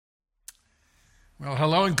Well,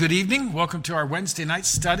 hello and good evening. Welcome to our Wednesday night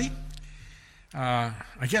study. I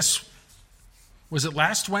guess, was it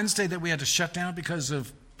last Wednesday that we had to shut down because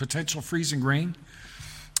of potential freezing rain?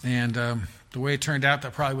 And the way it turned out,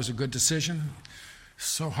 that probably was a good decision.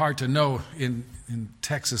 So hard to know in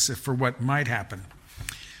Texas for what might happen.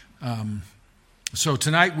 So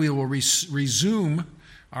tonight we will resume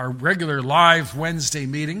our regular live Wednesday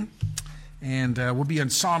meeting, and we'll be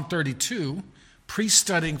in Psalm 32,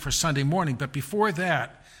 pre-studying for Sunday morning. But before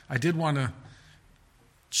that, I did want to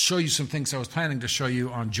show you some things I was planning to show you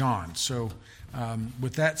on John. So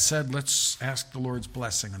with that said, let's ask the Lord's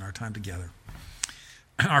blessing on our time together.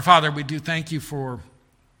 Our Father, we do thank you for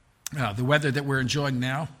the weather that we're enjoying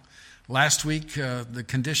now. Last week, the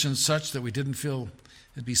conditions such that we didn't feel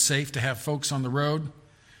it'd be safe to have folks on the road.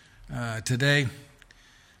 Today,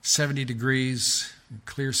 70 degrees,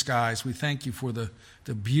 clear skies. We thank you for the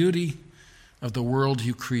beauty of the world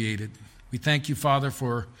you created. We thank you, Father,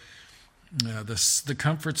 for the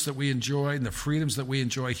comforts that we enjoy and the freedoms that we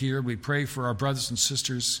enjoy here. We pray for our brothers and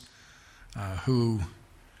sisters who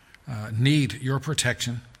need your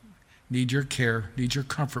protection, need your care, need your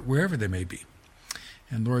comfort, wherever they may be.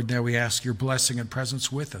 And Lord, now we ask your blessing and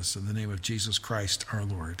presence with us in the name of Jesus Christ, our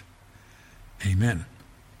Lord. Amen.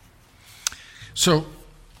 So,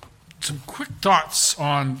 some quick thoughts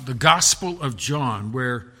on the Gospel of John,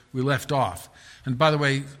 where we left off. And by the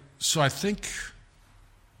way, so I think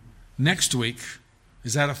next week,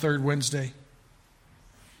 is that a third Wednesday?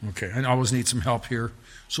 Okay, I always need some help here.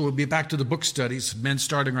 So we'll be back to the book studies, men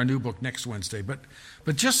starting our new book next Wednesday. But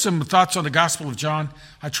just some thoughts on the Gospel of John.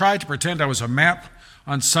 I tried to pretend I was a map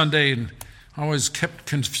on Sunday and I always kept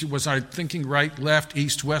confused. Was I thinking right, left,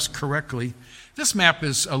 east, west correctly? This map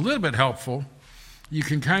is a little bit helpful. You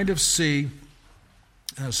can kind of see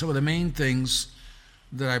some of the main things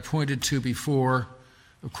that I pointed to before.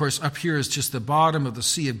 Of course, up here is just the bottom of the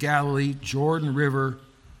Sea of Galilee, Jordan River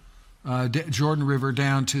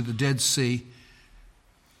down to the Dead Sea.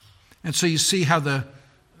 And so you see how the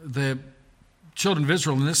children of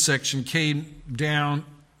Israel in this section came down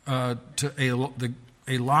to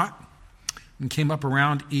Eilat and came up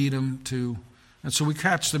around Edom and so we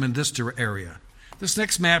catch them in this area. This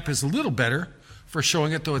next map is a little better for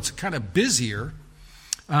showing it, though it's kind of busier.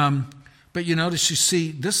 But you notice, you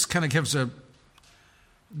see, this kind of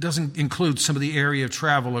doesn't include some of the area of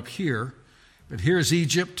travel up here. But here's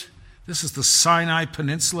Egypt. This is the Sinai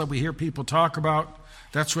Peninsula we hear people talk about.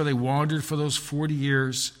 That's where they wandered for those 40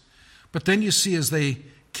 years. But then you see as they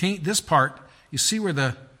came, this part, you see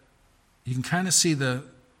where you can kind of see the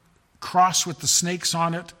cross with the snakes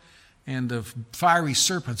on it and the fiery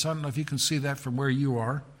serpents. I don't know if you can see that from where you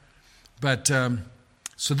are. But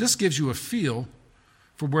so this gives you a feel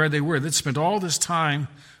for where they were. They'd spent all this time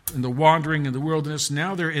in the wandering in the wilderness.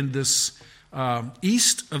 Now they're in this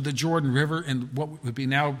east of the Jordan River in what would be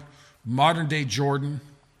now modern-day Jordan.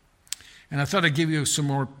 And I thought I'd give you some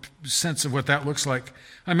more sense of what that looks like.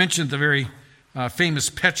 I mentioned the very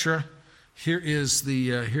famous Petra. Here's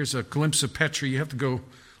a glimpse of Petra. You have to go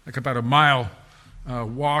like about a mile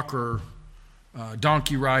walk or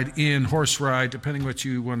donkey ride horse ride, depending what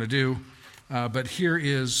you want to do. But here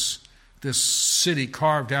is this city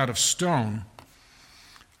carved out of stone.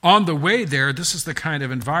 On the way there, this is the kind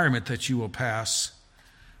of environment that you will pass.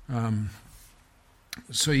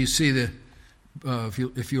 So you see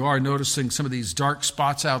if you are noticing some of these dark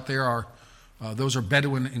spots out there, those are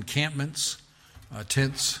Bedouin encampments,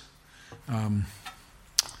 tents.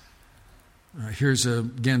 Here's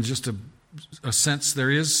again just a sense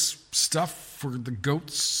there is stuff for the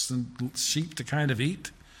goats and sheep to kind of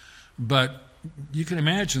eat, but you can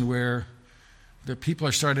imagine where the people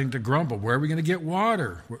are starting to grumble. Where are we going to get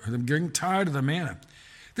water? They're getting tired of the manna.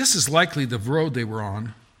 This is likely the road they were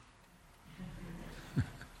on.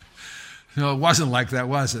 No, it wasn't like that,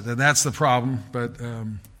 was it? And that's the problem. But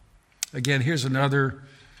again, here's another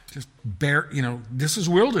just bare, this is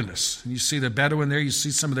wilderness. And you see the Bedouin there. You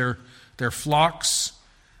see some of their flocks.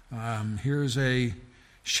 Here's a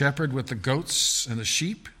shepherd with the goats and the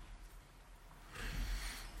sheep.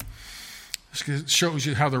 This shows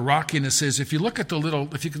you how the rockiness is. If you look at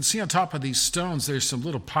if you can see on top of these stones, there's some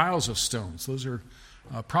little piles of stones. Those are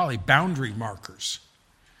probably boundary markers.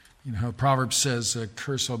 Proverbs says,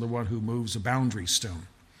 curse on the one who moves a boundary stone.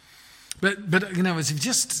 But as you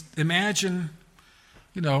just imagine,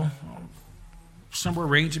 somewhere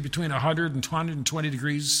ranging between 100 and 120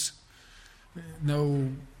 degrees, no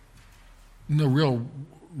real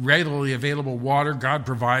readily available water God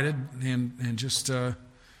provided, and just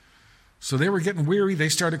so they were getting weary. They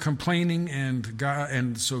started complaining,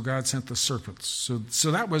 and so God sent the serpents.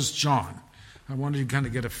 So that was John. I wanted you to kind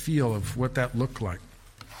of get a feel of what that looked like.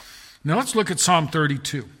 Now let's look at Psalm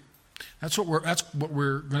 32. That's what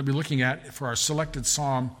we're going to be looking at for our selected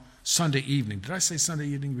psalm Sunday evening. Did I say Sunday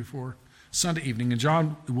evening before? Sunday evening. And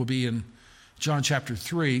John will be in John chapter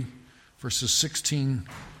 3, verses 16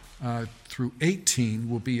 through 18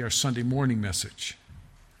 will be our Sunday morning message.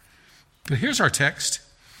 But here's our text.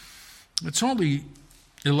 It's only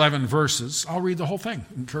 11 verses. I'll read the whole thing.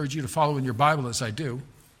 I encourage you to follow in your Bible as I do.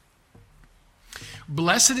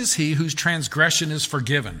 Blessed is he whose transgression is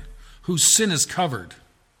forgiven, whose sin is covered.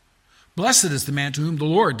 Blessed is the man to whom the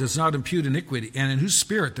Lord does not impute iniquity, and in whose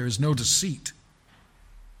spirit there is no deceit.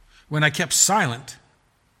 When I kept silent,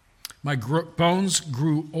 my bones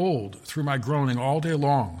grew old through my groaning all day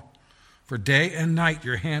long. For day and night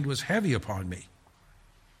your hand was heavy upon me.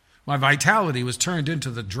 My vitality was turned into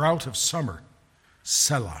the drought of summer.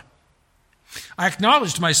 Selah. I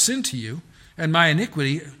acknowledged my sin to you, and my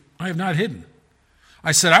iniquity I have not hidden.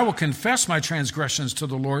 I said, I will confess my transgressions to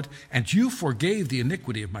the Lord, and you forgave the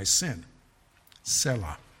iniquity of my sin.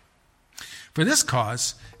 Selah. For this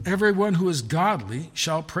cause, everyone who is godly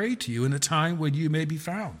shall pray to you in a time when you may be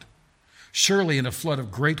found. Surely in a flood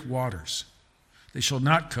of great waters, they shall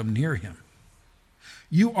not come near him.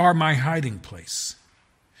 You are my hiding place.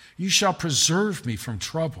 You shall preserve me from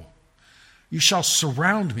trouble. You shall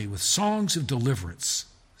surround me with songs of deliverance.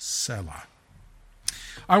 Selah.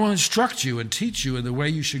 I will instruct you and teach you in the way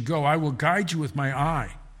you should go. I will guide you with my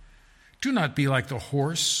eye. Do not be like the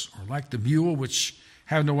horse or like the mule, which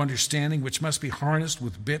have no understanding, which must be harnessed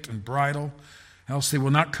with bit and bridle, else they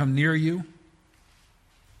will not come near you.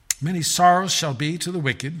 Many sorrows shall be to the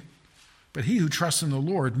wicked, but he who trusts in the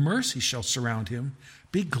Lord, mercy shall surround him.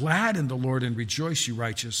 Be glad in the Lord and rejoice, you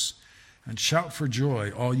righteous, and shout for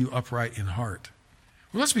joy, all you upright in heart.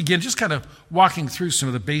 Well, let's begin just kind of walking through some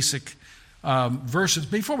of the basic verses.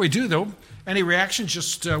 Before we do, though, any reactions?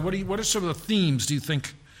 Just what are some of the themes, do you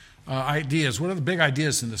think, ideas? What are the big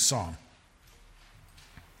ideas in this psalm?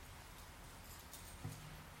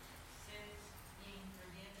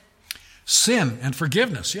 Sin and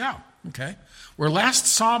forgiveness, yeah, okay. Where last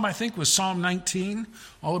psalm, I think, was Psalm 19,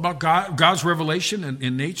 all about God's revelation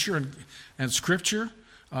in nature and Scripture.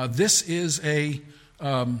 This is a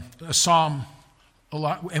psalm a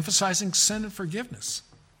lot emphasizing sin and forgiveness.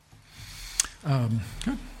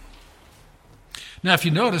 Good. Now, if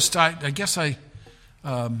you noticed, that's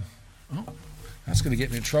going to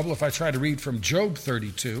get me in trouble if I try to read from Job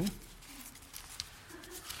 32.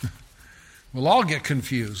 We'll all get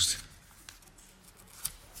confused.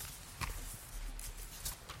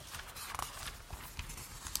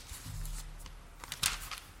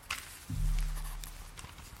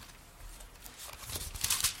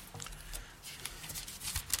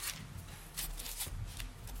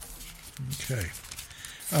 Okay.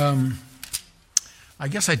 I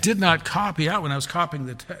guess I did not copy out when I was copying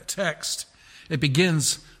the text. It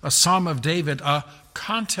begins a Psalm of David, a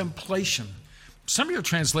contemplation. Some of your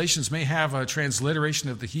translations may have a transliteration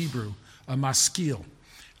of the Hebrew, a maskil.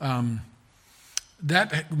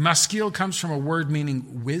 That maskil comes from a word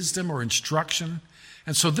meaning wisdom or instruction.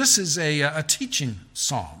 And so this is a teaching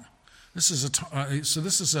psalm. This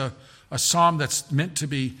is a psalm that's meant to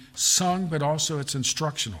be sung, but also it's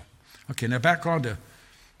instructional. Okay, now back on to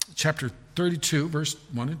chapter 32, verse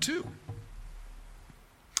 1 and 2.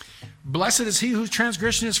 Blessed is he whose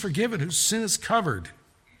transgression is forgiven, whose sin is covered.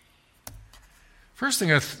 First thing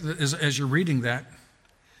is, as you're reading that,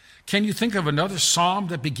 can you think of another psalm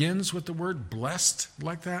that begins with the word blessed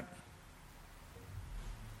like that?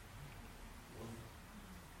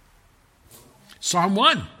 Psalm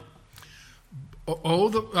 1.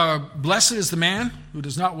 Blessed is the man who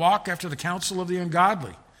does not walk after the counsel of the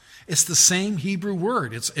ungodly. It's the same Hebrew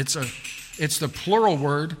word. It's the plural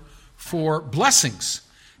word for blessings.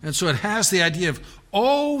 And so it has the idea of,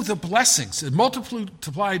 the blessings,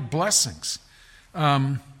 multiplied blessings.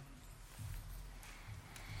 What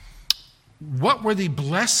were the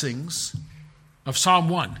blessings of Psalm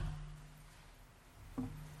 1?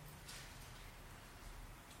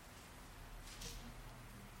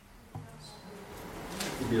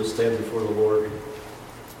 You'll stand before the Lord.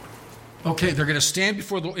 Okay, they're going to stand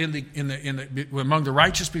before among the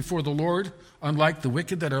righteous before the Lord, unlike the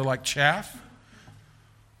wicked that are like chaff.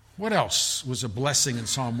 What else was a blessing in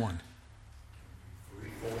Psalm 1?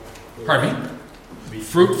 Pardon me?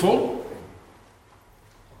 Fruitful.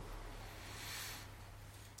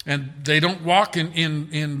 And they don't walk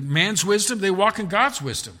in man's wisdom, they walk in God's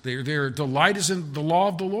wisdom. Their delight is in the law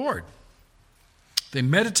of the Lord. They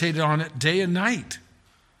meditated on it day and night.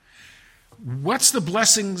 What's the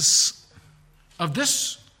blessings of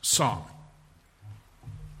this psalm?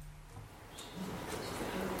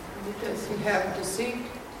 Does he have deceit?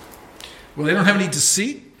 Well, they don't have any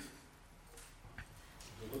deceit.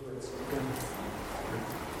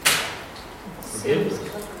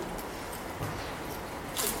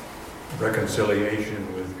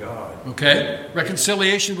 Reconciliation with God. Okay.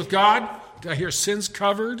 Reconciliation with God. Did I hear sins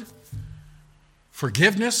covered?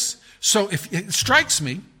 Forgiveness. So if it strikes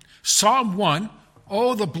me, Psalm 1,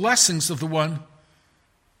 oh, the blessings of the one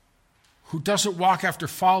who doesn't walk after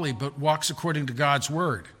folly but walks according to God's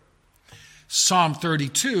word. Psalm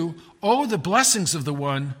 32, oh, the blessings of the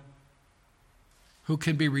one who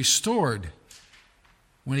can be restored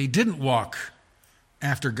when he didn't walk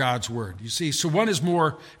after God's word. You see, so one is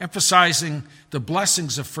more emphasizing the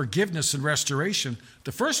blessings of forgiveness and restoration.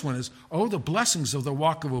 The first one is, oh, the blessings of the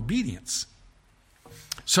walk of obedience.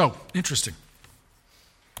 So, interesting.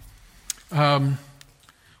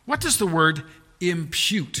 What does the word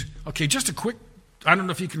impute? Okay, just a quick, I don't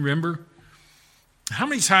know if you can remember. How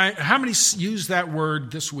many used that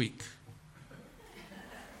word this week?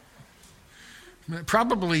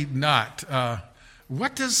 Probably not.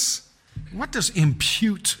 What does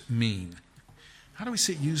impute mean? How do we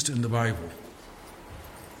see it used in the Bible?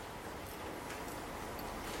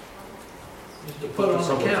 To put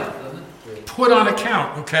on account, doesn't it? Put on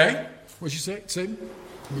account, okay. What'd you say?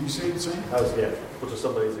 What you say? Put to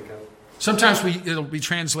somebody's account. Sometimes it'll be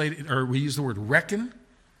translated, or we use the word reckon.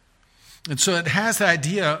 And so it has the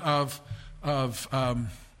idea of and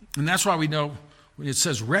that's why we know, when it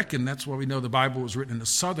says reckon, that's why we know the Bible was written in the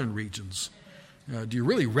southern regions. Do you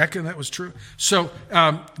really reckon that was true? So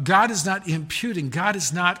God is not imputing. God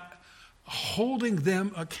is not holding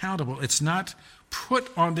them accountable. It's not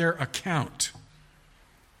put on their account.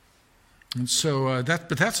 And so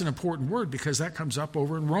but that's an important word because that comes up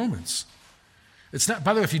over in Romans. It's not,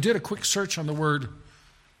 by the way, if you did a quick search on the word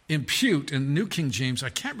impute in New King James, I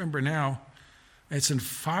can't remember now, it's in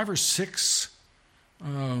 5 or 6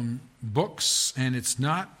 books, and it's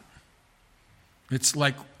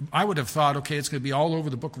like, I would have thought, okay, it's going to be all over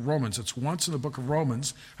the book of Romans. It's once in the book of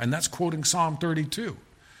Romans, and that's quoting Psalm 32.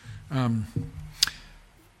 At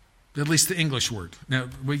least the English word. Now,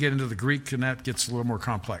 we get into the Greek, and that gets a little more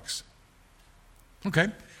complex. Okay,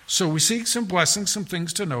 so we see some blessings, some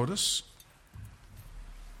things to notice.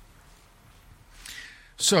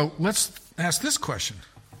 So let's ask this question.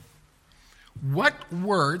 What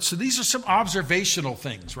words, so these are some observational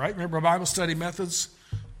things, right? Remember Bible study methods?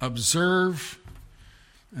 Observe,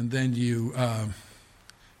 and then you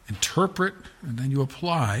interpret, and then you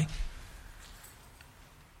apply.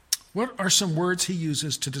 What are some words he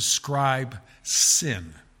uses to describe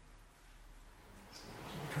sin?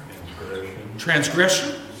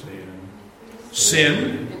 Transgression.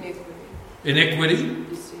 Sin. Iniquity.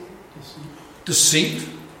 Deceit.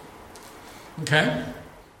 Okay.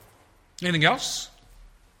 Anything else?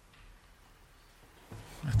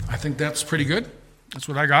 I think that's pretty good. That's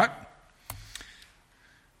what I got.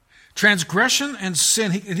 Transgression and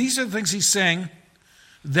sin. These are the things he's saying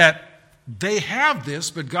that they have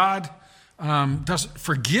this, but God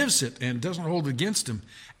forgives it and doesn't hold it against him.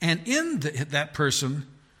 And in that person,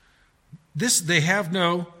 they have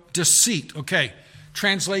no deceit. Okay,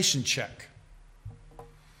 translation check.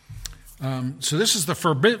 So this is the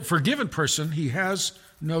forgiven person. He has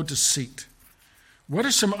no deceit. What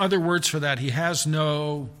are some other words for that? He has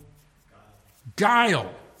no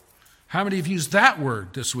guile. How many have used that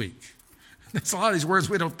word this week? That's a lot of these words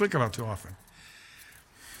we don't think about too often.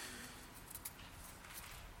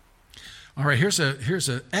 All right, here's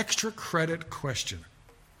an extra credit question.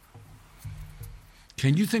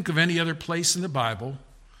 Can you think of any other place in the Bible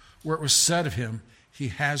where it was said of him, he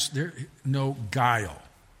has no guile?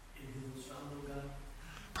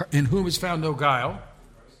 In whom is found no guile?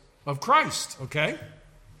 Of Christ, okay?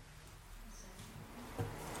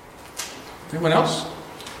 Anyone else?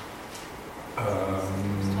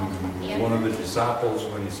 One of the disciples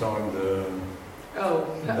when he saw him,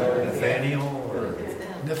 Nathaniel.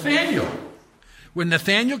 Nathaniel. When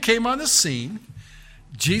Nathaniel came on the scene,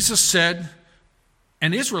 Jesus said,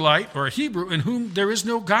 an Israelite or a Hebrew in whom there is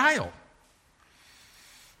no guile.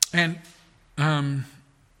 And again,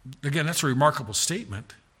 that's a remarkable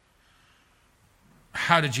statement.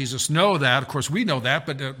 How did Jesus know that? Of course, we know that,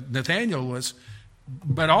 but Nathaniel was,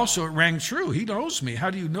 but also it rang true. He knows me. How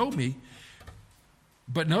do you know me?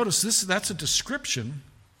 But notice that's a description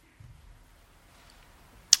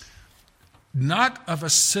not of a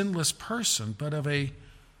sinless person, but of a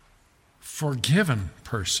forgiven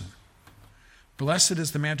person. Blessed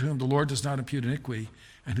is the man to whom the Lord does not impute iniquity,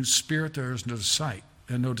 and whose spirit there is no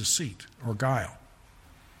deceit or guile.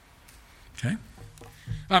 Okay?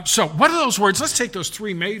 So what are those words? Let's take those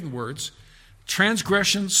 3 maiden words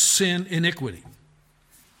transgression, sin, iniquity.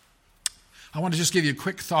 I want to just give you a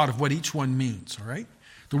quick thought of what each one means, all right?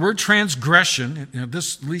 The word transgression, at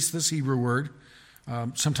least this Hebrew word,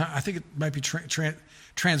 sometimes I think it might be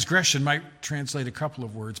transgression, might translate a couple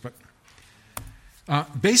of words, but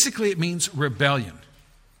basically it means rebellion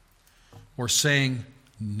or saying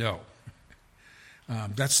no.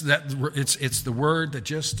 It's the word that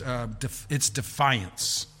just it's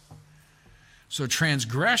defiance. So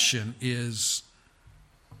transgression is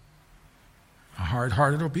a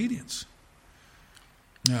hard-hearted obedience.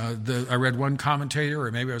 I read one commentator,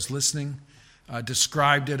 or maybe I was listening,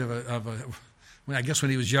 described it when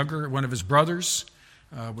he was younger, one of his brothers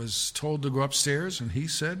was told to go upstairs, and he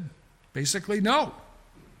said basically no.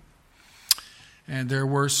 And there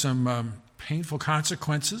were some painful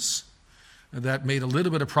consequences that made a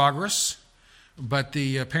little bit of progress, but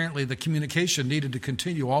apparently the communication needed to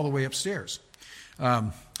continue all the way upstairs.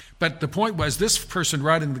 But the point was, this person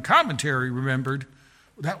writing the commentary remembered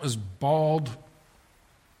that was bald-faced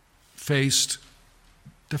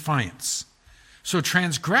defiance. So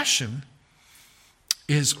transgression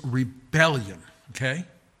is rebellion, okay?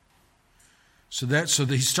 So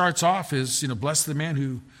he starts off as, blessed the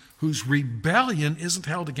man whose rebellion isn't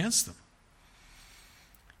held against them.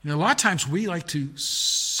 A lot of times we like to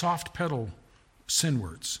soft pedal sin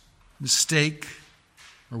words, mistake,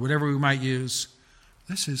 or whatever we might use.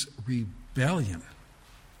 This is rebellion.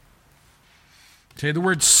 Okay, the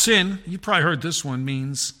word sin, you probably heard this one,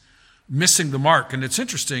 means missing the mark. And it's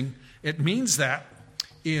interesting, it means that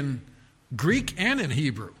in Greek and in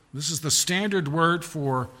Hebrew. This is the standard word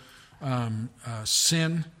for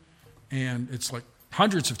sin, and it's like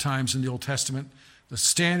hundreds of times in the Old Testament. The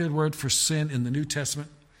standard word for sin in the New Testament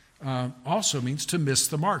also means to miss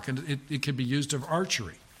the mark, and it can be used of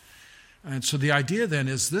archery. And so the idea then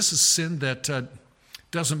is this is sin that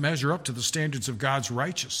doesn't measure up to the standards of God's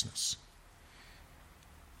righteousness.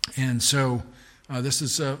 And so this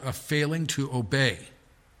is a failing to obey.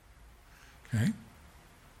 Okay?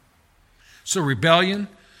 So rebellion,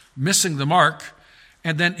 missing the mark,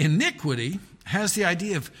 and then iniquity has the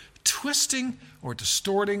idea of twisting or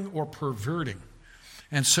distorting or perverting.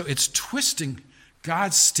 And so it's twisting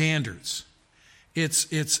God's standards. You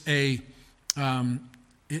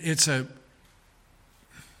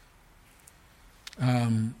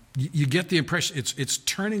get the impression it's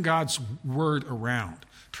turning God's word around,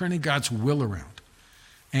 turning God's will around.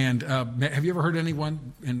 And have you ever heard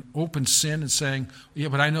anyone in open sin and saying, "Yeah,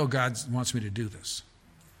 but I know God wants me to do this"?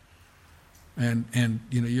 And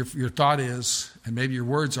your thought is, and maybe your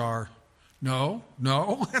words are, no.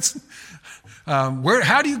 That's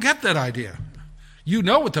how do you get that idea? You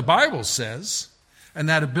know what the Bible says, and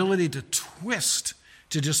that ability to twist,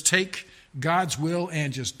 to just take God's will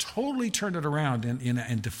and just totally turn it around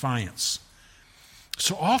in defiance.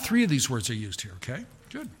 So all three of these words are used here, okay?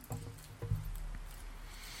 Good.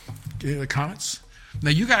 Any other comments? Now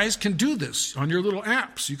you guys can do this on your little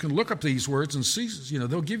apps. You can look up these words and see,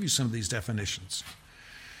 they'll give you some of these definitions.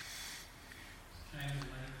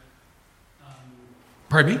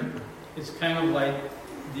 Pardon me? It's kind of like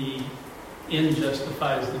the end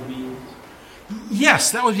justifies the means.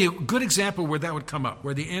 Yes, that would be a good example where that would come up,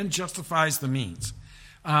 where the end justifies the means.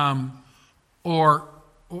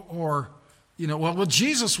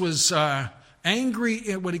 Jesus was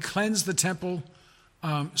angry when he cleansed the temple,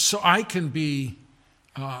 so I can be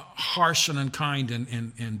harsh and unkind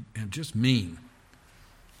and just mean.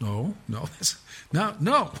 No.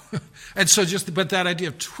 And so but that idea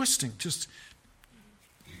of twisting, just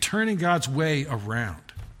turning God's way around.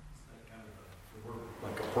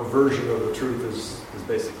 Like a perversion of the truth is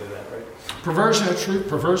basically that, right? Perversion of truth,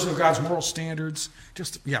 perversion of God's moral standards.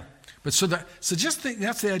 But that's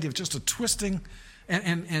the idea of just a twisting,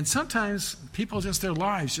 and sometimes people their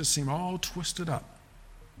lives just seem all twisted up.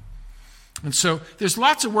 And so there's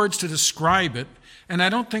lots of words to describe it, and I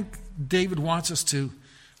don't think David wants us to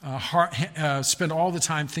spend all the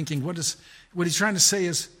time thinking what he's trying to say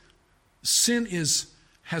is sin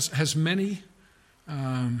has many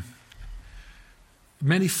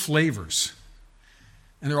flavors,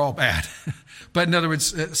 and they're all bad. But in other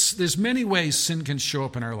words, there's many ways sin can show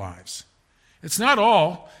up in our lives. It's not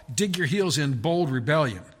all dig your heels in bold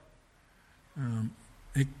rebellion,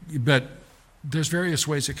 but there's various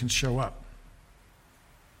ways it can show up.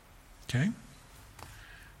 Okay?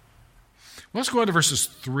 Let's go on to verses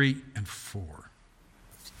 3 and 4.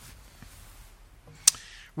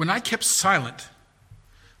 When I kept silent,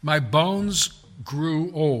 my bones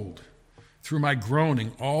grew old through my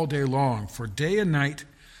groaning all day long, for day and night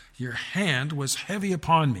your hand was heavy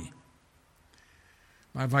upon me.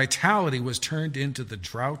 My vitality was turned into the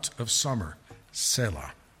drought of summer,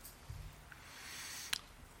 Selah.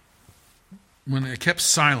 When I kept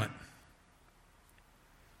silent,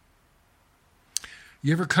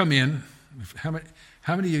 you ever come in? How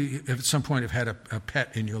many of you at some point have had a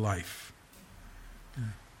pet in your life?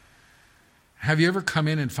 Have you ever come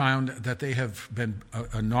in and found that they have been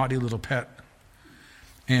a naughty little pet,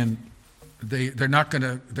 and they're not going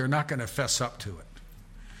to fess up to it?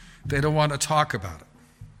 They don't want to talk about it.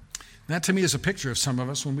 That to me is a picture of some of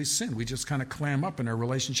us when we sin. We just kind of clam up in our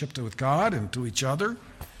relationship with God and to each other.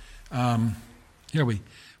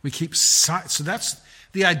 We keep silent. So that's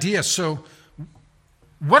the idea. So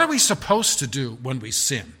what are we supposed to do when we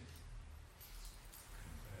sin?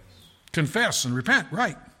 Confess and repent,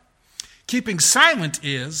 right. Keeping silent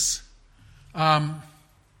is, I'm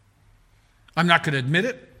not going to admit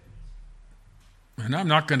it, and I'm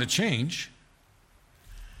not going to change.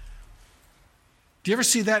 Do you ever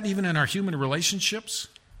see that even in our human relationships?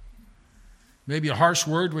 Maybe a harsh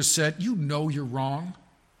word was said, you know you're wrong,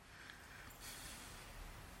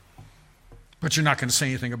 but you're not going to say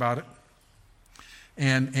anything about it.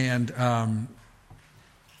 And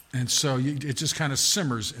so it just kind of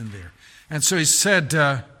simmers in there. And so he said,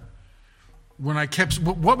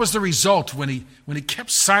 what was the result when he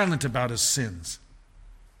kept silent about his sins?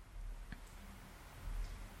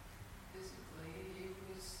 Physically, he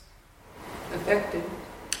was affected.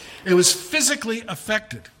 It was physically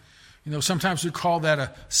affected. Sometimes we call that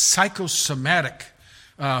a psychosomatic.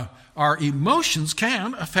 Our emotions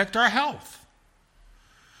can affect our health.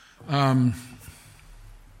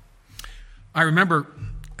 I remember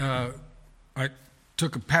I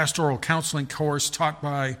took a pastoral counseling course taught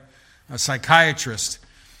by a psychiatrist,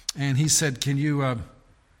 and he said, can you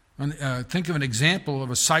think of an example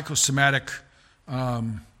of a psychosomatic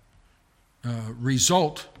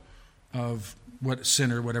result of what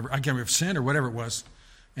sin or whatever, I can't remember, sin or whatever it was.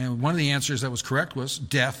 And one of the answers that was correct was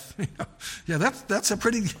death. Yeah, that's a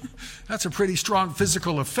pretty strong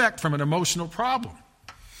physical effect from an emotional problem.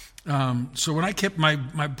 So when I kept my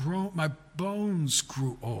bones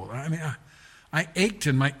grew old. I mean, I ached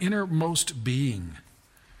in my innermost being.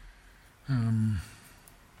 Maybe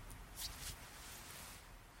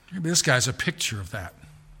this guy's a picture of that.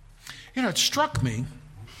 It struck me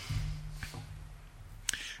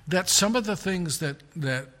that some of the things that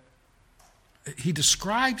he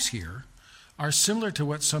describes here are similar to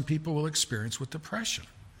what some people will experience with depression.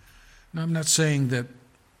 Now, I'm not saying that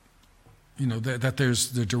that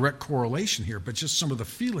there's the direct correlation here, but just some of the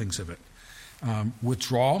feelings of it.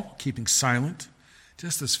 Withdrawal, keeping silent,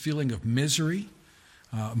 just this feeling of misery.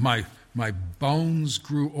 My bones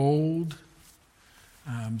grew old.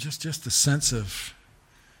 Just the sense of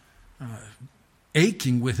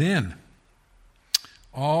aching within.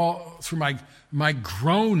 All through my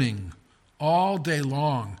groaning all day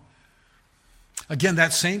long. Again,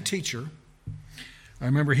 that same teacher, I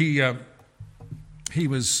remember he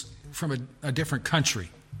was from a different country.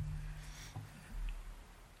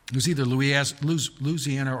 It was either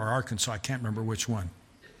Louisiana or Arkansas. I can't remember which one.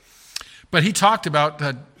 But he talked about,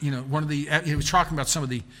 he was talking about some of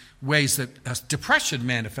the ways that depression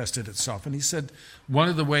manifested itself. And he said one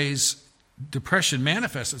of the ways depression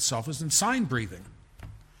manifests itself is in sign breathing.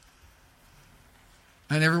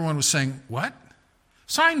 And everyone was saying, what?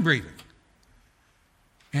 Sign breathing.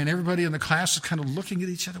 And everybody in the class was kind of looking at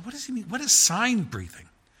each other. What does he mean? What is sign breathing?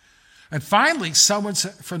 And finally, someone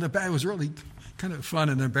said from the back, it was really kind of fun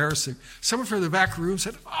and embarrassing. Someone from the back room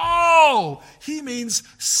said, oh, he means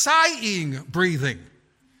sighing breathing.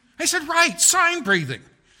 I said, right, sign breathing.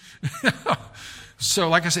 So,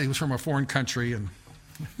 like I said, he was from a foreign country.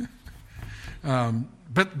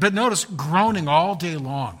 But notice, groaning all day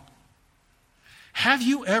long. Have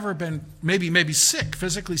you ever been maybe sick,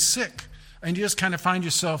 physically sick, and you just kind of find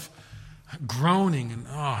yourself groaning and,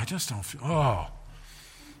 I just don't feel,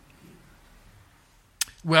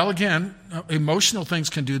 Well, again, emotional things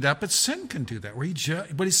can do that, but sin can do that. What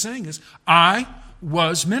he's saying is, I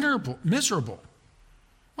was miserable.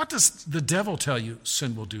 What does the devil tell you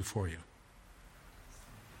sin will do for you?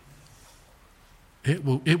 It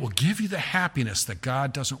will give you the happiness that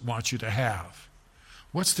God doesn't want you to have.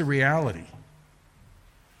 What's the reality?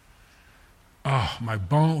 Oh, my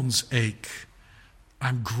bones ache.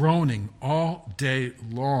 I'm groaning all day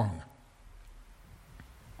long.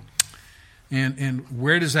 And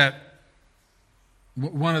where does that,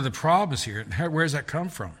 one of the problems here, where does that come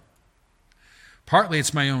from? Partly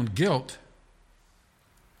it's my own guilt,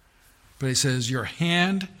 but he says, your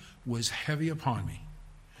hand was heavy upon me.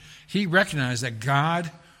 He recognized that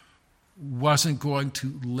God wasn't going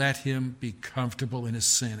to let him be comfortable in his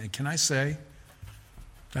sin. And can I say,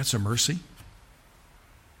 that's a mercy?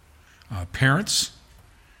 Parents,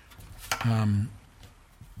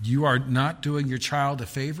 you are not doing your child a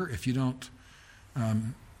favor if you don't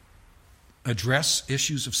address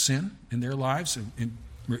issues of sin in their lives and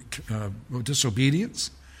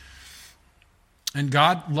disobedience. And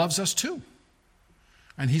God loves us too.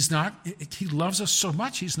 And he loves us so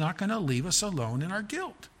much, he's not going to leave us alone in our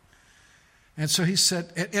guilt. And so he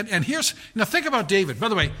said, and here's, now think about David. By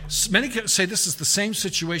the way, many say this is the same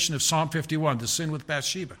situation of Psalm 51, the sin with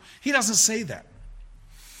Bathsheba. He doesn't say that.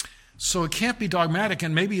 So it can't be dogmatic,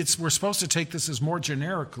 and maybe we're supposed to take this as more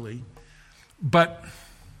generically, but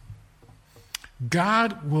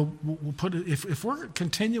God will put it, if we're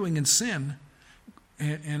continuing in sin,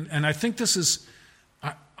 and I think this is,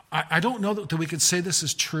 I don't know that we could say this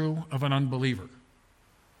is true of an unbeliever.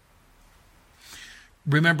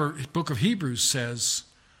 Remember, the book of Hebrews says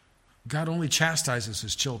God only chastises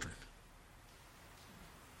his children.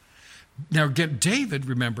 Now, again, David,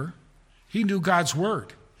 remember, he knew God's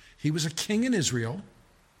word. He was a king in Israel.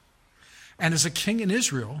 And as a king in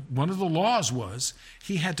Israel, one of the laws was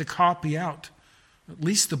he had to copy out at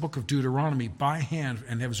least the book of Deuteronomy by hand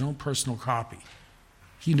and have his own personal copy.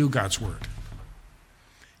 He knew God's word.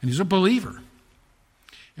 And he's a believer.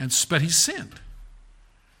 But he sinned.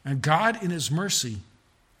 And God, in his mercy,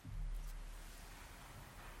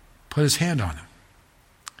 put his hand on him.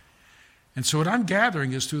 And so what I'm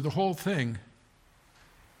gathering is through the whole thing,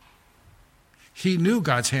 he knew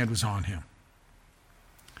God's hand was on him.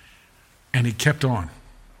 And he kept on.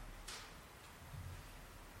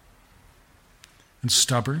 And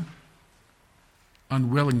stubborn,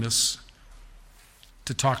 unwillingness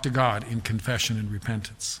to talk to God in confession and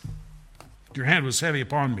repentance. Your hand was heavy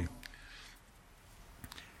upon me.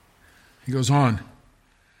 He goes on.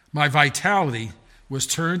 My vitality was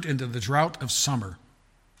turned into the drought of summer.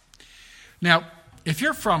 Now, if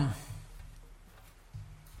you're from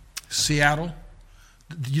Seattle,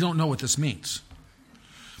 you don't know what this means.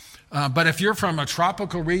 But if you're from a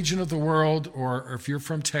tropical region of the world, or if you're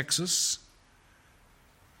from Texas,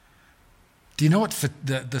 do you know what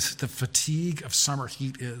the fatigue of summer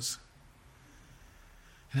heat is?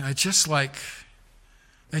 And it's just like,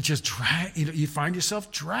 you find yourself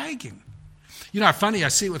dragging. You know how funny, I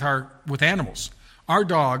see it with animals. Our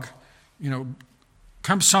dog,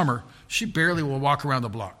 come summer, she barely will walk around the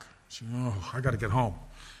block. I got to get home.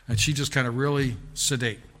 And she just kind of really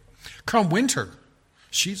sedate. Come winter,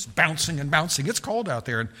 she's bouncing and bouncing. It's cold out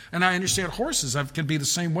there. And I understand horses can be the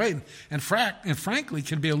same way. And frankly,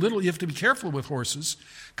 can be you have to be careful with horses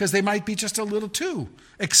because they might be just a little too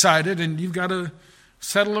excited and you've got to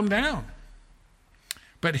settle them down.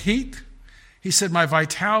 But he said, my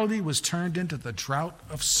vitality was turned into the drought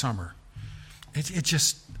of summer.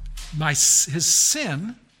 His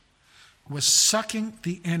sin was sucking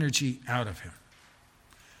the energy out of him.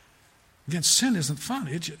 Again, sin isn't fun.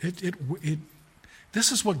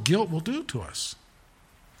 This is what guilt will do to us.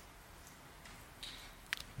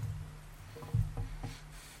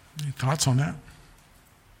 Any thoughts on that?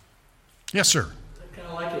 Yes, sir. Kind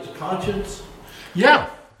of like his conscience. Yeah.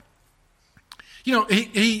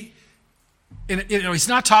 He's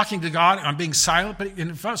not talking to God. I'm being silent, but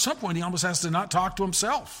at some point he almost has to not talk to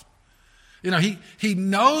himself. He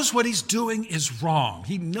knows what he's doing is wrong.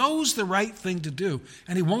 He knows the right thing to do,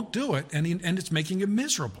 and he won't do it, and it's making him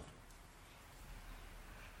miserable.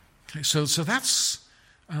 Okay, so that's,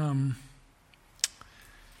 one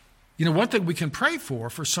thing we can pray for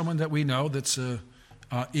someone that we know that's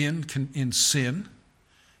in sin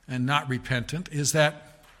and not repentant is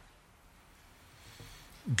that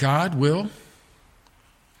God will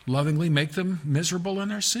lovingly make them miserable in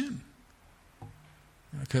their sin.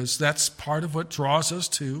 Because that's part of what draws us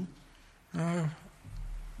to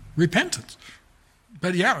repentance.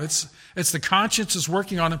 But yeah, it's the conscience is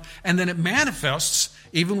working on them, and then it manifests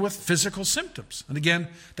even with physical symptoms. And again,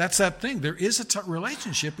 that's that thing. There is a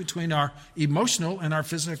relationship between our emotional and our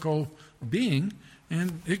physical being,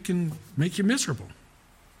 and it can make you miserable.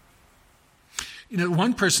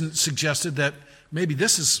 One person suggested that maybe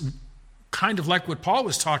this is kind of like what Paul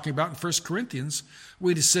was talking about in 1 Corinthians,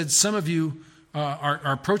 where he said some of you are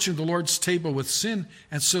approaching the Lord's table with sin,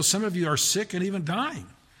 and so some of you are sick and even dying.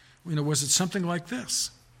 Was it something like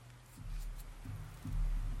this?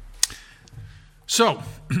 So,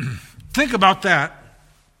 think about that.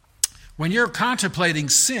 When you're contemplating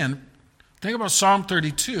sin, think about Psalm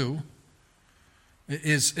 32.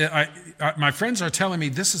 My friends are telling me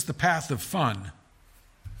this is the path of fun.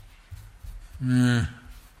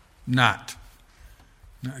 Not.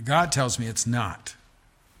 God tells me it's not.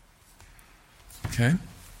 Okay?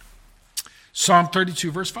 Psalm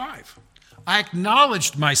 32, verse 5. I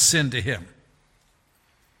acknowledged my sin to him.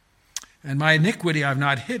 and my iniquity I have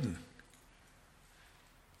not hidden.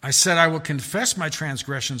 I said, I will confess my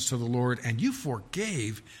transgressions to the Lord, and you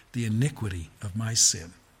forgave the iniquity of my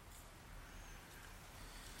sin.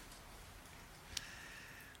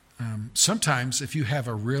 Sometimes if you have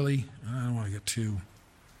a really, I don't want to get too,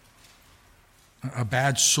 a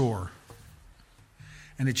bad sore,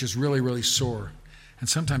 and it's just really, really sore, and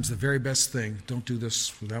sometimes the very best thing, don't do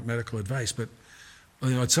this without medical advice, but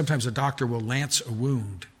sometimes a doctor will lance a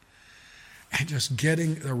wound, and just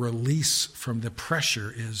getting a release from the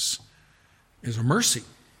pressure is a mercy.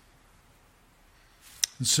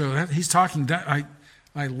 And so he's talking that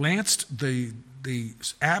I lanced the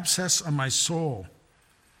abscess on my soul.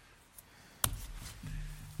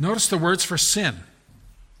 Notice the words for sin.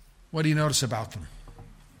 What do you notice about them?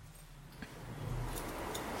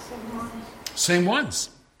 Same ones.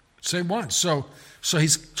 So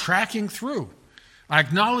he's tracking through. I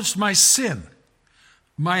acknowledged my sin,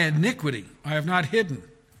 my iniquity I have not hidden.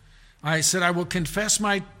 I said, I will confess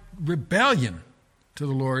my rebellion to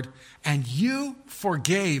the Lord, and you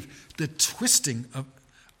forgave the twisting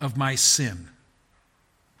of my sin.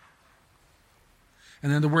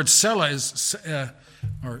 And then the word Selah is,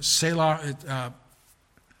 or Selah, it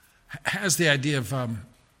has the idea of,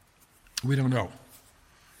 we don't know.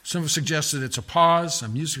 Some have suggested it's a pause, a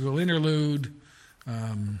musical interlude.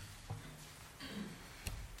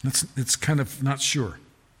 It's kind of not sure.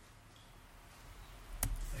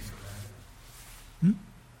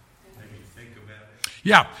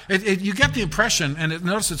 Yeah, you get the impression, and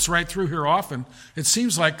notice it's right through here often, it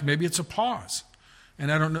seems like maybe it's a pause.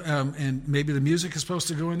 And I don't know, and maybe the music is supposed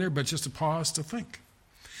to go in there, but just a pause to think.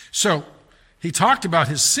 So he talked about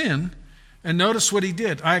his sin, and notice what he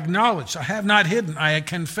did. I acknowledged, I have not hidden, I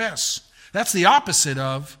confess. That's the opposite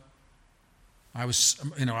of I was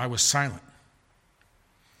silent.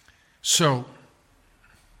 So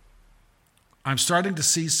I'm starting to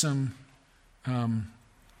see some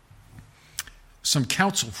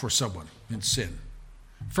counsel for someone in sin.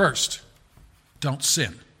 First, don't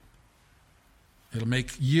sin. It'll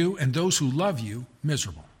make you and those who love you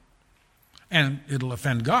miserable. And it'll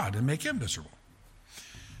offend God and make him miserable.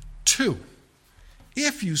 2,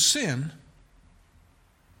 if you sin,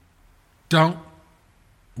 don't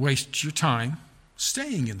waste your time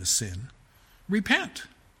staying in the sin. Repent.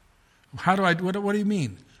 What do you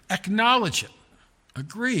mean? Acknowledge it.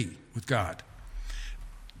 Agree with God.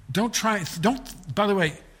 By the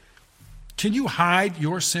way, can you hide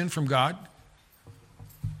your sin from God?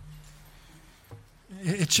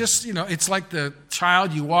 It's just, it's like the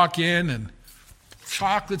child, you walk in and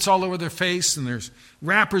chocolates all over their face and there's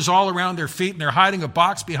wrappers all around their feet and they're hiding a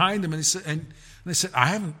box behind them and they said, I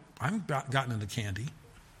haven't gotten into candy.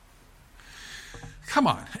 Come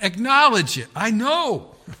on, acknowledge it. I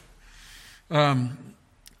know.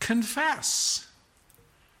 Confess.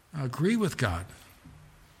 Agree with God.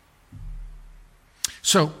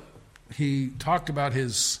 So he talked about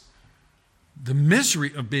the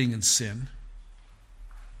misery of being in sin.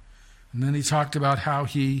 And then he talked about how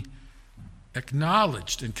he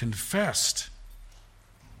acknowledged and confessed.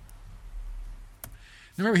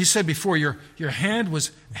 Remember, he said before, your hand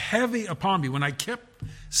was heavy upon me. When I kept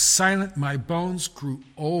silent, my bones grew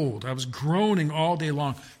old. I was groaning all day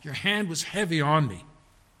long. Your hand was heavy on me.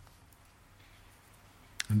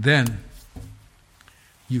 And then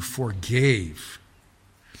you forgave.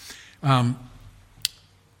 I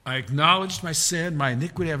acknowledged my sin, my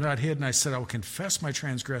iniquity I have not hidden. I said, I will confess my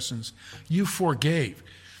transgressions. You forgave.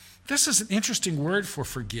 This is an interesting word for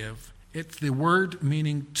forgive. It's the word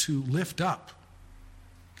meaning to lift up.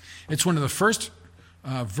 It's one of the first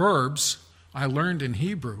verbs I learned in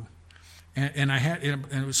Hebrew. And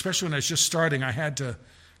especially when I was just starting, I had to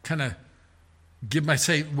kind of give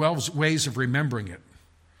ways of remembering it.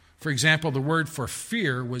 For example, the word for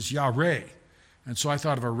fear was yareh. And so I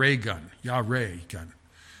thought of a ray gun, yareh gun.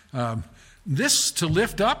 This to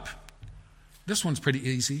lift up, this one's pretty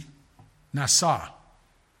easy. NASA.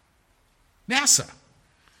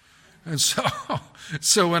 And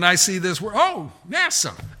so when I see this word,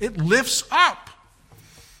 NASA, it lifts up.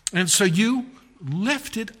 And so you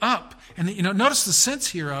lifted up. And notice the sense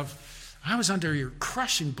here of, I was under your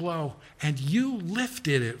crushing blow and you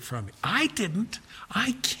lifted it from me. I didn't.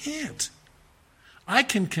 I can't. I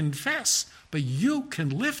can confess, but you can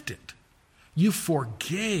lift it. You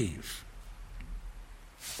forgave.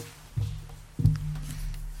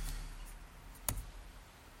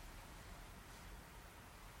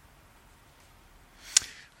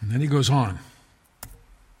 And then he goes on.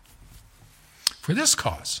 For this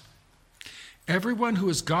cause, everyone who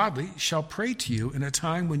is godly shall pray to you in a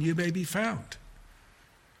time when you may be found.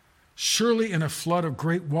 Surely in a flood of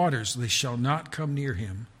great waters they shall not come near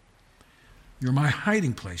him. You're my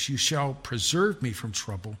hiding place. You shall preserve me from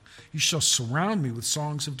trouble. You shall surround me with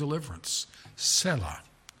songs of deliverance. Selah.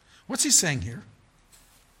 What's he saying here?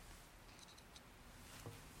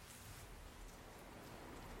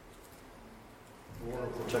 The Lord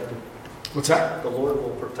will protect him. What's that? The Lord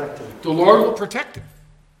will protect him. The Lord will protect him.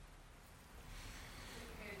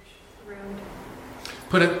 Hedge around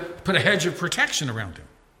him. Put a hedge of protection around him.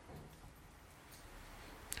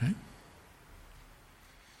 Okay?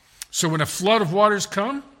 So when a flood of waters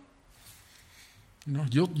come,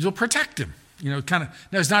 you'll protect him. Now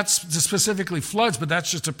it's not specifically floods, but that's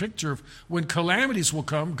just a picture of when calamities will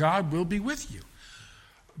come, God will be with you.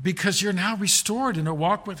 Because you're now restored in a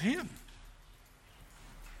walk with him.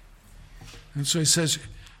 And so he says,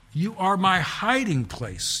 you are my hiding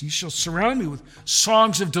place. You shall surround me with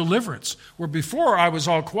songs of deliverance. Where before I was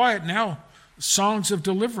all quiet, now songs of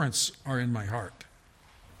deliverance are in my heart.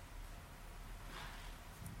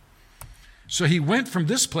 So he went from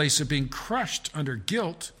this place of being crushed under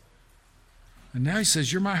guilt, and now he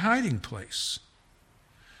says, you're my hiding place.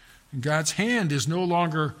 And God's hand is no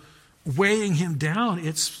longer weighing him down.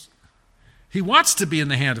 He wants to be in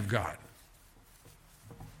the hand of God.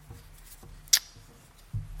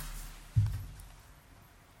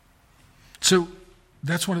 So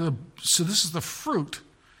this is the fruit.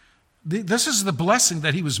 This is the blessing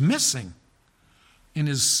that he was missing in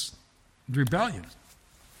his rebellion.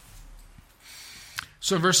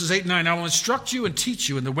 So in verses 8 and 9, I will instruct you and teach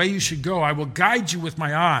you in the way you should go. I will guide you with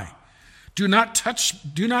my eye. Do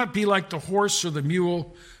not be like the horse or the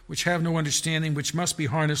mule, which have no understanding, which must be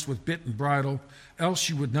harnessed with bit and bridle, else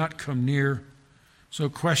you would not come near. So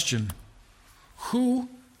question, who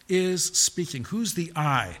is speaking? Who's the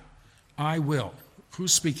I? I will.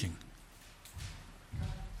 Who's speaking?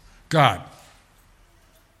 God.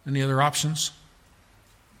 Any other options?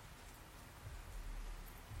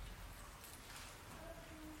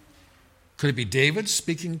 Could it be David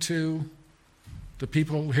speaking to the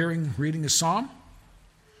people reading a psalm?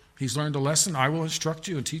 He's learned a lesson. I will instruct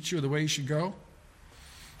you and teach you the way you should go.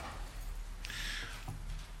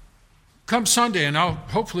 Come Sunday, and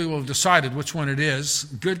hopefully we'll have decided which one it is.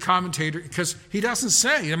 Good commentator, because he doesn't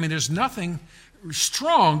say. There's nothing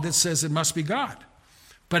strong that says it must be God,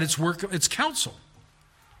 but it's counsel.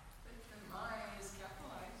 But the my is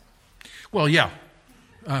capitalized. Well, yeah.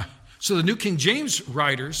 So the New King James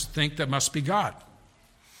writers think that must be God,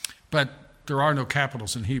 but there are no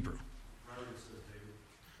capitals in Hebrew.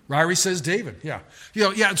 Ryrie says David. Yeah.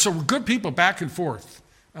 Yeah. So good people back and forth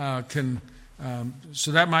can.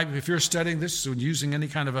 So that might, if you're studying this, or using any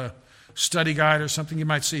kind of a study guide or something, you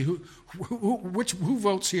might see who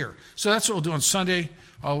votes here. So that's what we'll do on Sunday.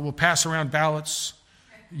 We'll pass around ballots.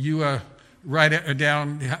 You write it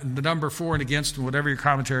down the number for and against, and whatever your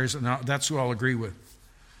commentaries, and that's who I'll agree with.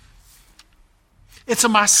 It's a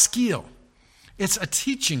maskil. It's a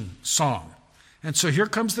teaching song. And so here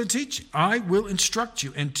comes the teaching. I will instruct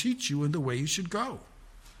you and teach you in the way you should go.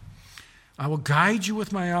 I will guide you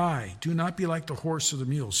with my eye. Do not be like the horse or the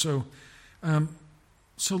mule. So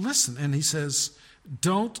listen. And he says,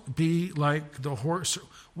 don't be like the horse.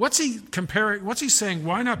 What's he comparing? What's he saying?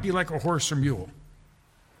 Why not be like a horse or mule?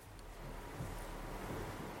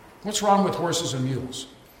 What's wrong with horses and mules?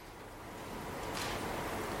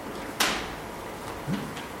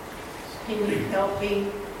 Skinny, healthy,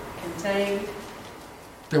 contained.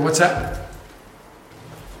 What's that?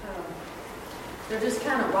 They're just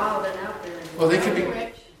kind of wild and out there. Well, they could be.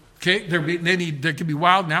 Okay, they could be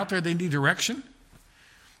wild and out there. They need direction.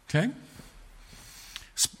 Okay.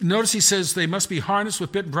 Notice he says they must be harnessed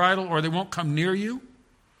with bit and bridle, or they won't come near you.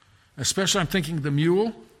 Especially, I'm thinking the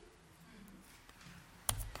mule.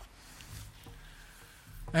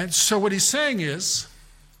 And so what he's saying is,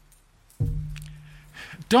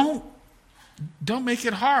 don't make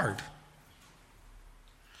it hard.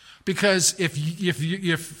 Because if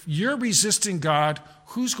you're resisting God,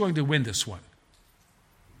 who's going to win this one?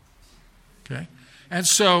 Okay? And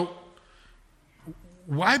so,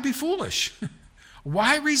 why be foolish?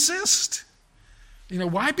 Why resist?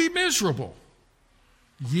 Why be miserable?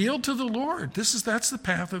 Yield to the Lord. That's the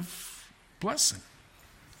path of blessing.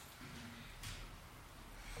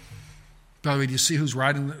 By the way, do you see who's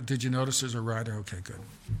riding? Did you notice there's a rider? Okay, good.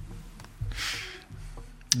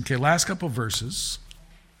 Okay, last couple verses.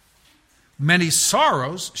 Many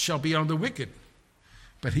sorrows shall be on the wicked,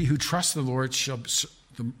 but he who trusts the Lord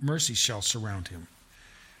the mercy shall surround him.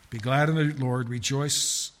 Be glad in the Lord,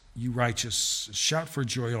 rejoice, you righteous, shout for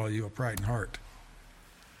joy, all you upright in heart.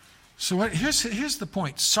 So here's the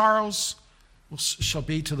point: sorrows shall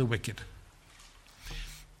be to the wicked.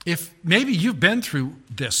 if maybe you've been through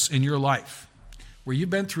this in your life, where you've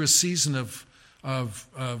been through a season of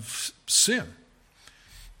sin,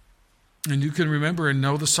 and you can remember and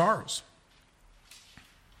know the sorrows.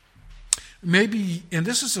 Maybe, and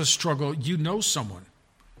this is a struggle, you know someone.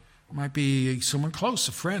 It might be someone close,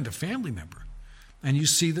 a friend, a family member, and you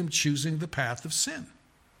see them choosing the path of sin.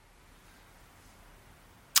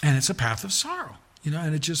 And it's a path of sorrow,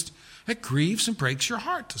 and it grieves and breaks your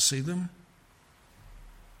heart to see them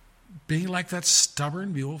being like that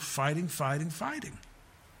stubborn mule, fighting.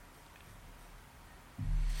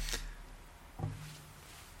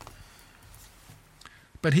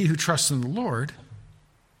 But he who trusts in the Lord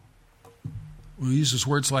will use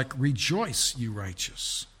words like, rejoice, you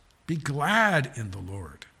righteous. Be glad in the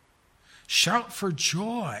Lord. Shout for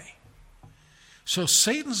joy. So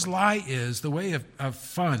Satan's lie is the way of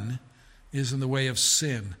fun is in the way of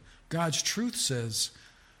sin. God's truth says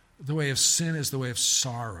the way of sin is the way of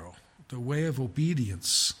sorrow. The way of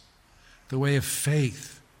obedience, the way of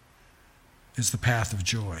faith is the path of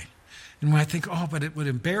joy. And when I think, but it would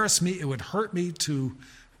embarrass me, it would hurt me to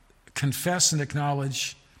confess and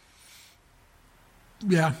acknowledge,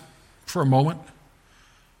 yeah, for a moment,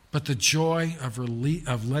 but the joy of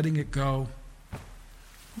letting it go,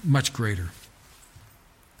 much greater.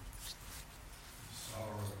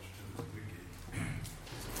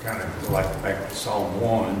 Kind of like back to Psalm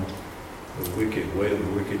 1, the wicked way of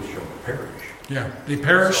the wicked shall perish. Yeah, they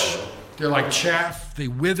perish. They're like chaff. They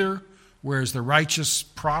wither, whereas the righteous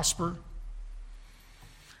prosper.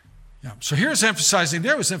 Yeah. So here it's emphasizing,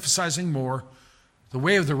 there was emphasizing more, the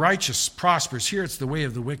way of the righteous prospers. Here it's the way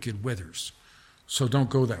of the wicked withers. So don't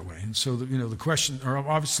go that way. And so, the question, or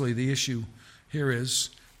obviously the issue here is,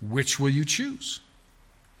 which will you choose?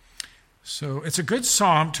 So it's a good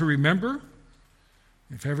psalm to remember.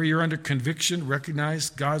 If ever you're under conviction, recognize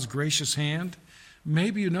God's gracious hand.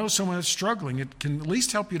 Maybe you know someone that's struggling. It can at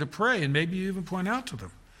least help you to pray, and maybe you even point out to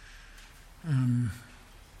them.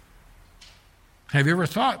 Have you ever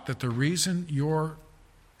thought that the reason you're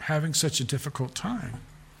having such a difficult time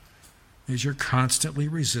is you're constantly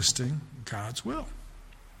resisting God's will?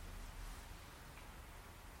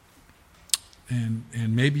 And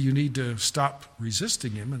maybe you need to stop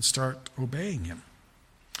resisting Him and start obeying Him.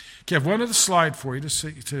 Okay, I have one other slide for you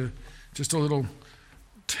to just a little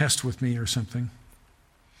test with me or something.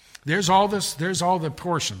 There's all the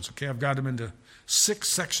portions. Okay, I've got them into 6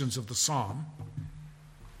 sections of the psalm.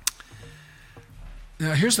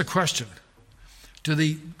 Now, here's the question: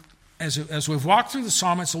 as we've walked through the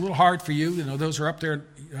psalm, it's a little hard for you. Those are up there.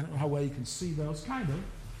 I don't know how well you can see those. Kind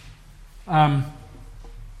of.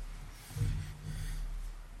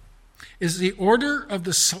 Is the order of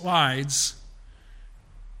the slides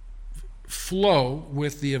flow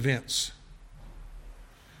with the events?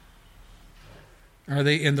 Are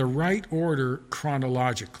they in the right order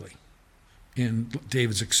chronologically in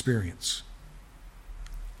David's experience?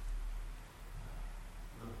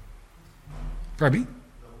 Pardon me?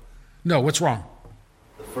 No, what's wrong?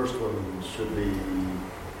 The first one should be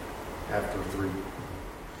after 3.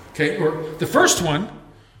 Okay, or the first one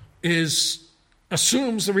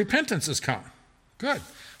assumes the repentance has come. Good.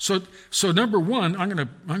 So number 1, I'm going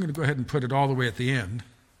to go ahead and put it all the way at the end,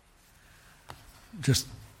 just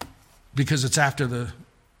because it's after the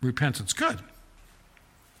repentance. Good.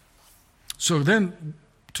 So then,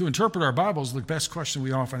 to interpret our Bibles, the best question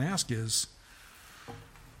we often ask is,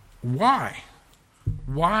 why?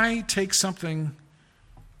 Why take something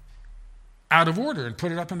out of order and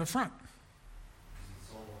put it up in the front?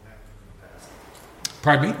 It's all happened in the past.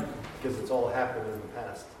 Pardon me? Because it's all happened in the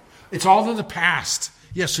past. It's all in the past.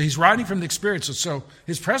 Yes, so he's writing from the experiences. So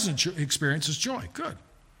his present experience is joy. Good.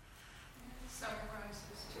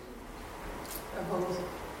 Summarizes too the whole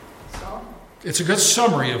psalm. It's a good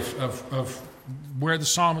summary of where the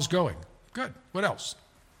psalm is going. Good. What else?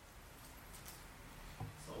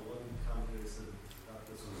 So one commentator said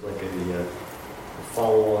this was like a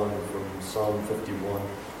follow-on from Psalm 51.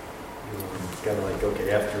 It's kind of like,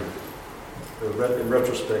 okay, after, in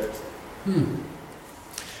retrospect.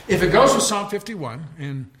 If it goes with Psalm 51,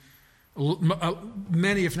 and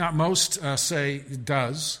many, if not most, say it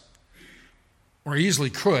does, or easily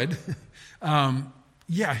could,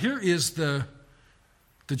 here is the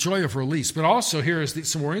joy of release. But also here is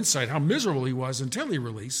some more insight, how miserable he was until he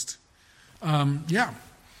released. And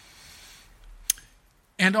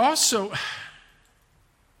also,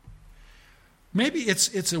 maybe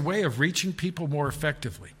it's a way of reaching people more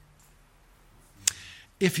effectively.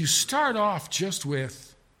 If you start off just with,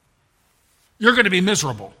 you're going to be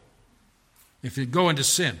miserable if you go into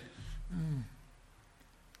sin.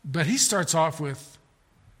 But he starts off with,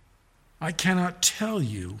 I cannot tell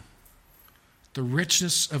you the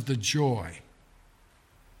richness of the joy.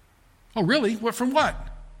 Oh, really? What from what?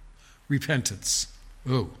 Repentance.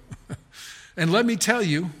 Oh. And let me tell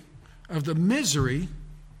you of the misery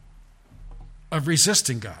of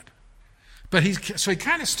resisting God. But so he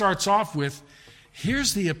kind of starts off with,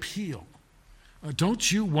 here's the appeal.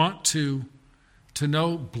 Don't you want to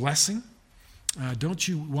know blessing? Don't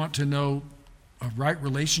you want to know a right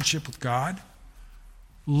relationship with God?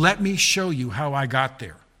 Let me show you how I got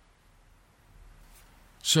there.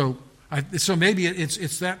 So maybe it's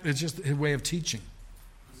just a way of teaching.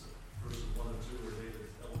 Verses 1 and 2 are the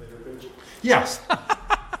elevator pitch. Yes.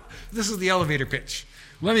 This is the elevator pitch.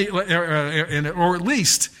 Or at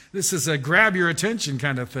least this is a grab your attention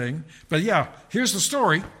kind of thing. But yeah, here's the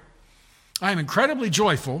story. I am incredibly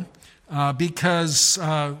joyful because,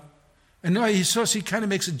 he kind of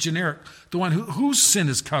makes it generic. The one whose sin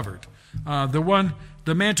is covered. The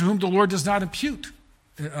man to whom the Lord does not impute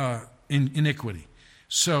iniquity.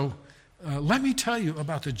 So let me tell you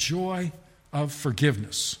about the joy of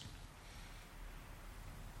forgiveness.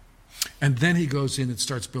 And then he goes in and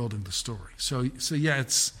starts building the story. So yeah,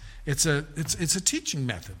 it's a teaching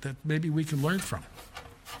method that maybe we can learn from.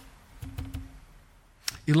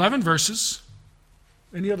 11 verses.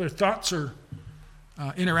 Any other thoughts or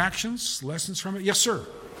interactions, lessons from it? Yes, sir.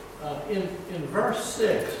 In verse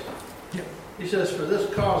 6, he says, "For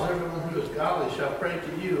this cause everyone who is godly shall pray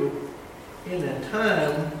to you in a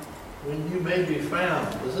time when you may be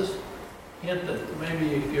found." Does this hint that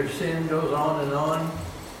maybe if your sin goes on and on,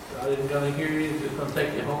 God isn't going to hear you, He's just going to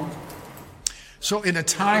take you home? So in a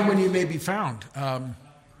time when you may be found. Corinthians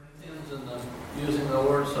and using the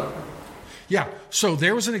Lord's Supper. Yeah, so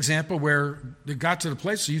there was an example where it got to the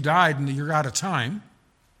place so you died and you're out of time.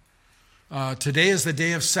 Today is the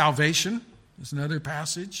day of salvation. There's another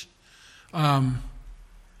passage. Of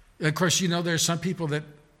course, there's some people that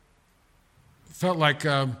felt like,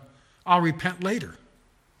 I'll repent later.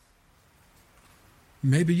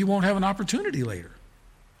 Maybe you won't have an opportunity later.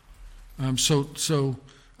 So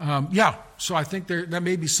I think that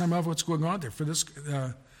may be some of what's going on there. For this,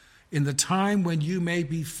 in the time when you may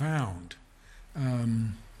be found. I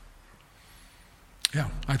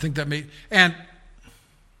think that may... And,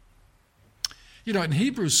 in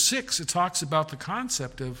Hebrews 6, it talks about the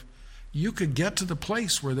concept of you could get to the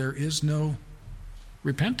place where there is no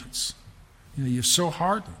repentance. You're so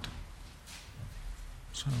hardened.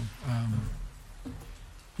 So,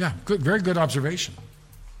 good, very good observation.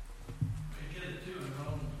 You get it too in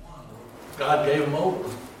Romans 1. God gave them over.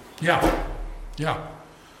 Yeah.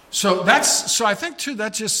 So I think too,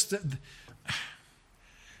 that's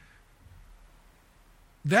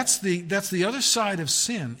the other side of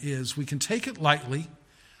sin is we can take it lightly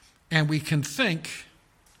and we can think,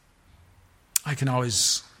 I can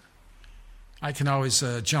always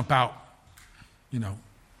jump out,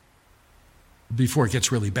 before it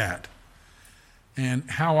gets really bad. And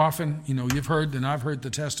how often, you've heard, and I've heard the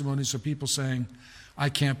testimonies of people saying, I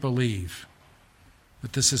can't believe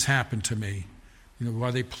that this has happened to me.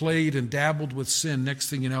 While they played and dabbled with sin, next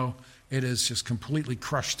thing you know, it has just completely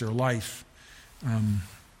crushed their life.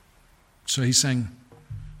 So he's saying,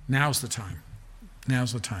 now's the time.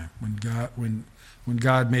 Now's the time when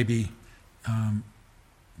God maybe, how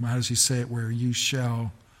does he say it?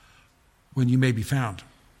 When you may be found.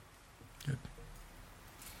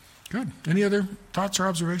 Good. Any other thoughts or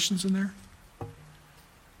observations in there?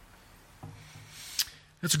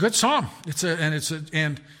 It's a good psalm.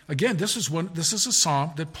 And again, this is a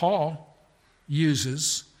psalm that Paul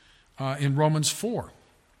uses in Romans 4,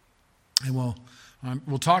 and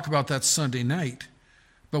we'll talk about that Sunday night.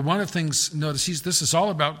 But one of the things, notice this is all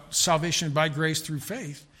about salvation by grace through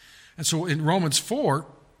faith, and so in Romans 4,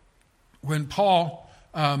 when Paul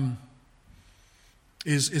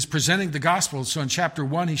is presenting the gospel, so in chapter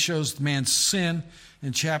 1 he shows man's sin.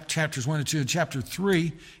 In chapters 1 and 2, in chapter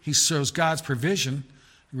 3 he shows God's provision.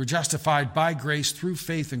 We're justified by grace through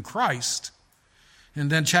faith in Christ. And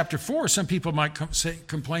then chapter 4, some people might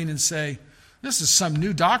complain and say, this is some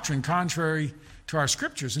new doctrine contrary to our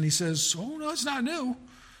scriptures. And he says, oh, no, it's not new.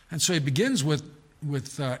 And so he begins with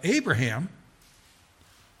Abraham.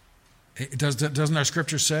 Doesn't our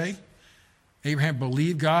scripture say? Abraham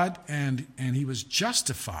believed God and he was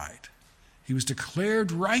justified. He was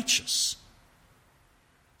declared righteous.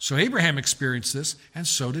 So Abraham experienced this, and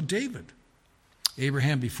so did David.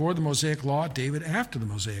 Abraham before the Mosaic Law, David after the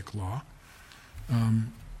Mosaic Law.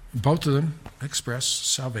 Both of them express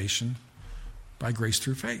salvation by grace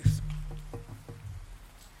through faith.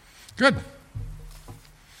 Good.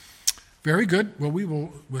 Very good. Well, we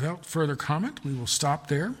will, without further comment, we will stop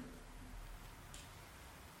there.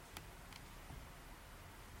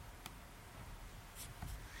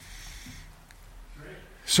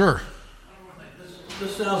 Sir.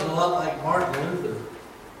 This sounds a lot like Martin Luther,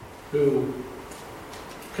 who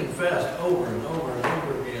confessed over and over and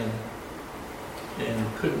over again,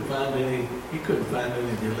 and couldn't find any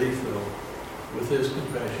relief though with his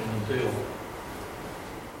confession until.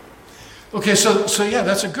 Okay, so yeah,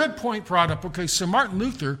 that's a good point brought up. Okay, so Martin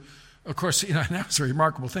Luther, of course, you know, that was a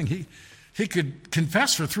remarkable thing. He could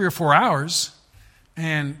confess for 3 or 4 hours,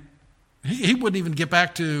 and he wouldn't even get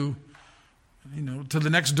back to, you know, to the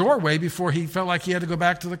next doorway before he felt like he had to go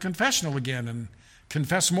back to the confessional again and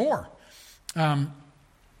confess more.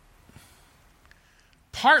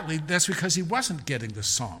 Partly that's because he wasn't getting the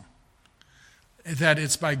psalm. That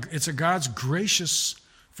it's a God's gracious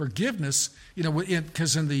forgiveness, you know,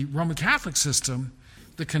 because in the Roman Catholic system,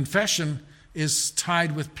 the confession is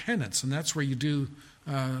tied with penance, and that's where you do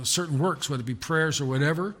certain works, whether it be prayers or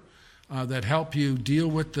whatever, that help you deal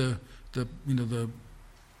with the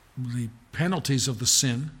penalties of the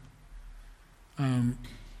sin.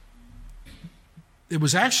 It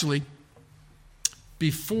was actually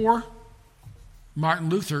before Martin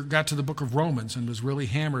Luther got to the book of Romans and was really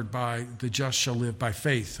hammered by the just shall live by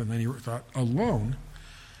faith, and then he thought alone.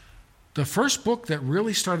 The first book that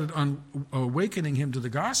really started awakening him to the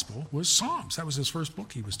gospel was Psalms. That was his first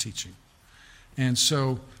book he was teaching. And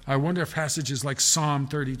so I wonder if passages like Psalm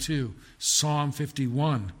 32, Psalm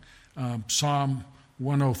 51, Psalm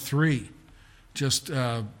 103, just,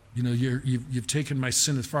 you've taken my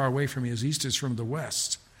sin as far away from me as east is from the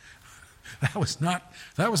west. That was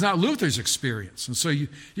not Luther's experience. And so you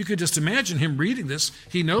could just imagine him reading this.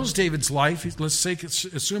 He knows David's life.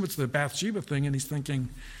 Assume it's the Bathsheba thing, and he's thinking,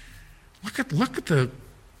 look at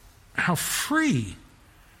how free,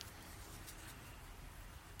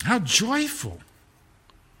 how joyful,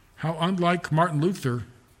 how unlike Martin Luther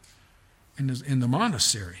in the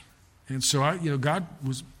monastery. And so God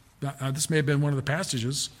was. This may have been one of the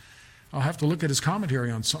passages. I'll have to look at his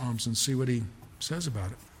commentary on Psalms and see what he says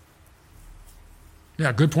about it.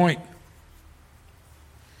 Yeah, good point.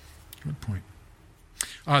 Good point.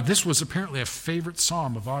 This was apparently a favorite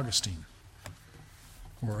psalm of Augustine,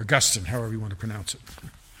 or Augustine, however you want to pronounce it.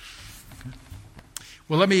 Okay.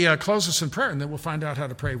 Well, let me close this in prayer, and then we'll find out how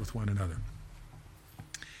to pray with one another.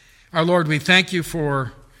 Our Lord, we thank you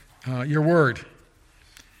for your word.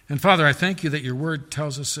 And Father, I thank you that your word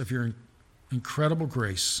tells us of your incredible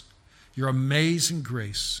grace, your amazing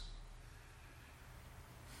grace,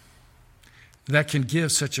 that can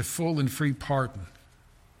give such a full and free pardon.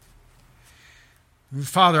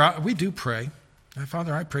 Father, we do pray.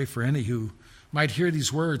 Father, I pray for any who might hear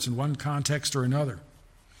these words in one context or another,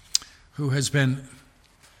 who has been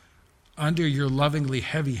under your lovingly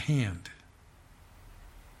heavy hand.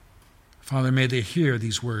 Father, may they hear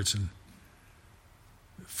these words and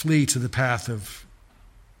flee to the path of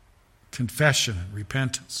confession and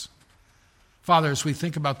repentance. Father, as we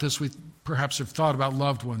think about this, we perhaps have thought about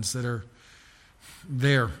loved ones that are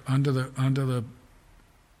there under the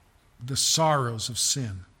sorrows of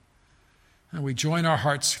sin. And we join our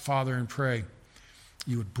hearts, Father, and pray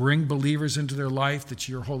you would bring believers into their life, that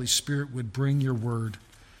your Holy Spirit would bring your word,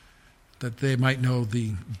 that they might know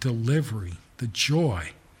the delivery, the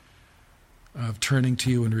joy of turning to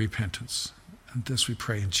you in repentance. And this we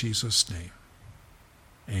pray in Jesus' name.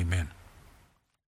 Amen.